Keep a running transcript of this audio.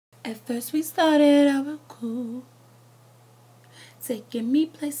At first we started out cool, taking me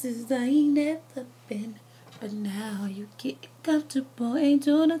places I ain't never been. But now you get comfortable, ain't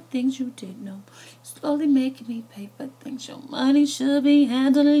doing the things you didn't know. Slowly making me pay for things your money should be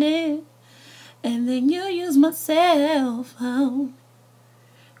handling. And then you use my cell phone,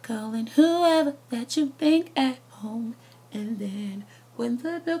 calling whoever that you think at home. And then when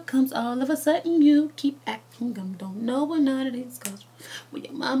the bill comes, all of a sudden you keep acting dumb. Don't know what none of these goes. When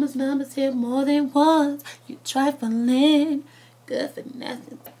your mama's number's here more than once, you trifling, good for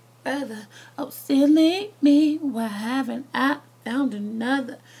nothing. Brother, oh silly me, why haven't I found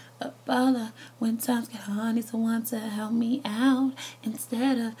another? A baller when times get hard, need someone to help me out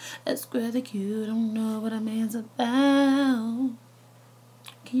instead of a square that you don't know what a man's about.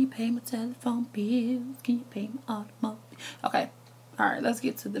 Can you pay my telephone bills? Can you pay my automobile? Okay, all right, let's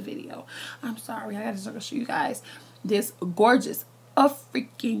get to the video. I'm sorry, I gotta show you guys this gorgeous,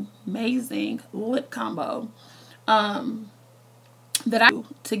 freaking amazing lip combo that I do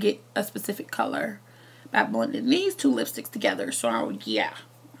to get a specific color by blending these two lipsticks together. So yeah,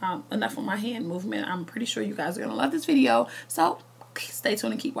 enough of my hand movement. I'm pretty sure you guys are gonna love this video, so stay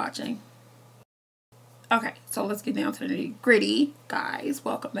tuned and keep watching. Okay, so let's get down to the nitty gritty, guys.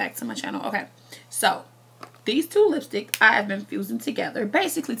 Welcome back to my channel. Okay, so these two lipsticks I have been fusing together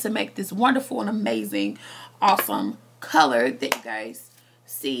basically to make this wonderful and amazing, awesome color that you guys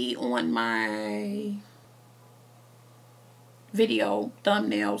see on my video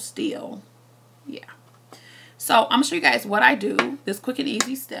thumbnail still. Yeah. So I'm gonna show you guys what I do, this quick and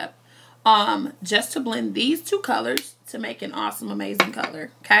easy step, just to blend these two colors to make an awesome, amazing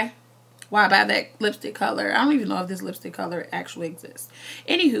color. Okay. Why I buy that lipstick color? I don't even know if this lipstick color actually exists.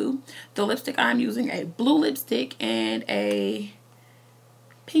 Anywho, the lipstick I'm using, a blue lipstick and a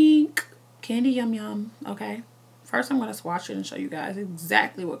pink Candy Yum Yum. Okay. First, I'm gonna swatch it and show you guys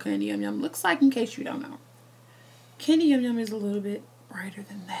exactly what Candy Yum Yum looks like in case you don't know. Candy Yum Yum is a little bit brighter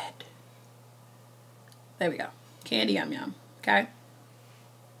than that. There we go. Candy Yum Yum. Okay.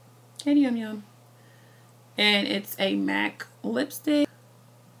 Candy Yum Yum. And it's a MAC lipstick.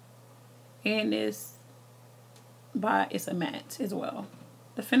 And it's a matte as well.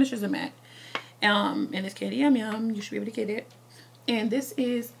 The finish is a matte. And it's Candy Yum Yum. You should be able to get it. And this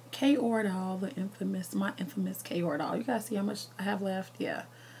is KAOIR doll, my infamous KAOIR doll. You guys see how much I have left? Yeah.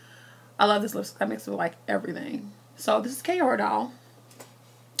 I love this lipstick. I mix it with like everything. So this is KAOIR doll,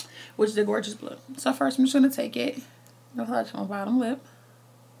 which is a gorgeous blue. So first I'm just going to take it. I'm going to touch my bottom lip.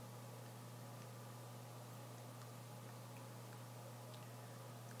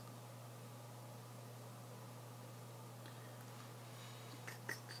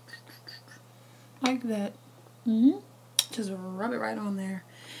 Like that. Just rub it right on there.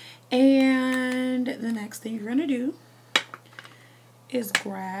 And the next thing you're going to do is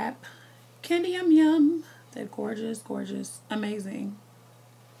grab Candy Yum Yum. That gorgeous, gorgeous, amazing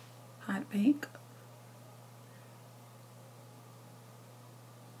hot pink.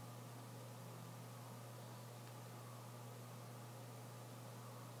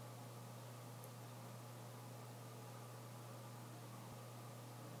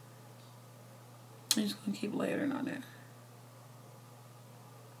 I'm just going to keep layering on it.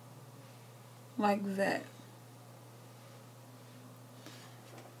 Like that.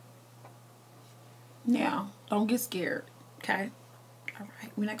 Now, don't get scared, okay? All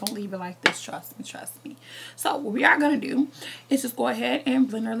right, we're not going to leave it like this. Trust me, trust me. So, what we are going to do is just go ahead and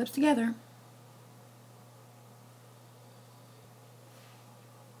blend our lips together.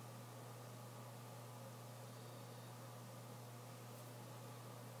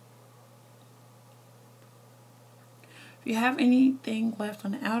 If you have anything left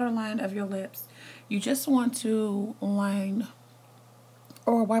on the outer line of your lips, you just want to line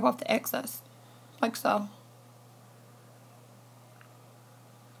or wipe off the excess, like so.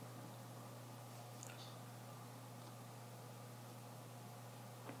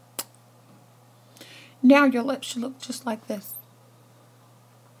 Now your lips should look just like this.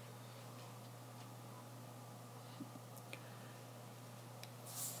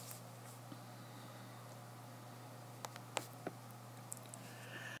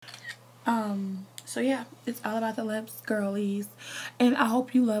 So yeah, it's all about the lips, girlies. And I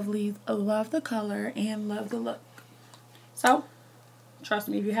hope you lovelies love the color and love the look. So, trust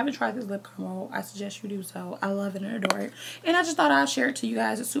me, if you haven't tried this lip combo, I suggest you do so. I love it and adore it. And I just thought I'd share it to you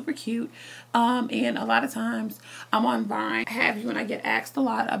guys. It's super cute. And a lot of times I'm on Vine. I have you and I get asked a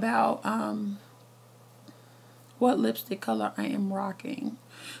lot about what lipstick color I am rocking.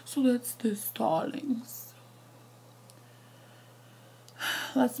 So that's this, darlings.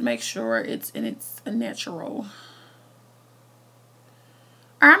 Let's make sure it's a natural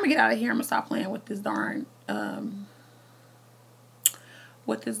I'm gonna get out of here. I'm gonna stop playing with this darn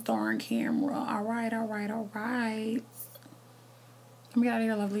camera. All right. I'm gonna get out of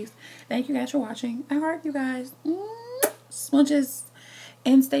here, lovelies. Thank you guys for watching. I heart you guys. Smooches.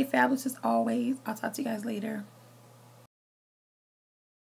 And stay fabulous as always. I'll talk to you guys later.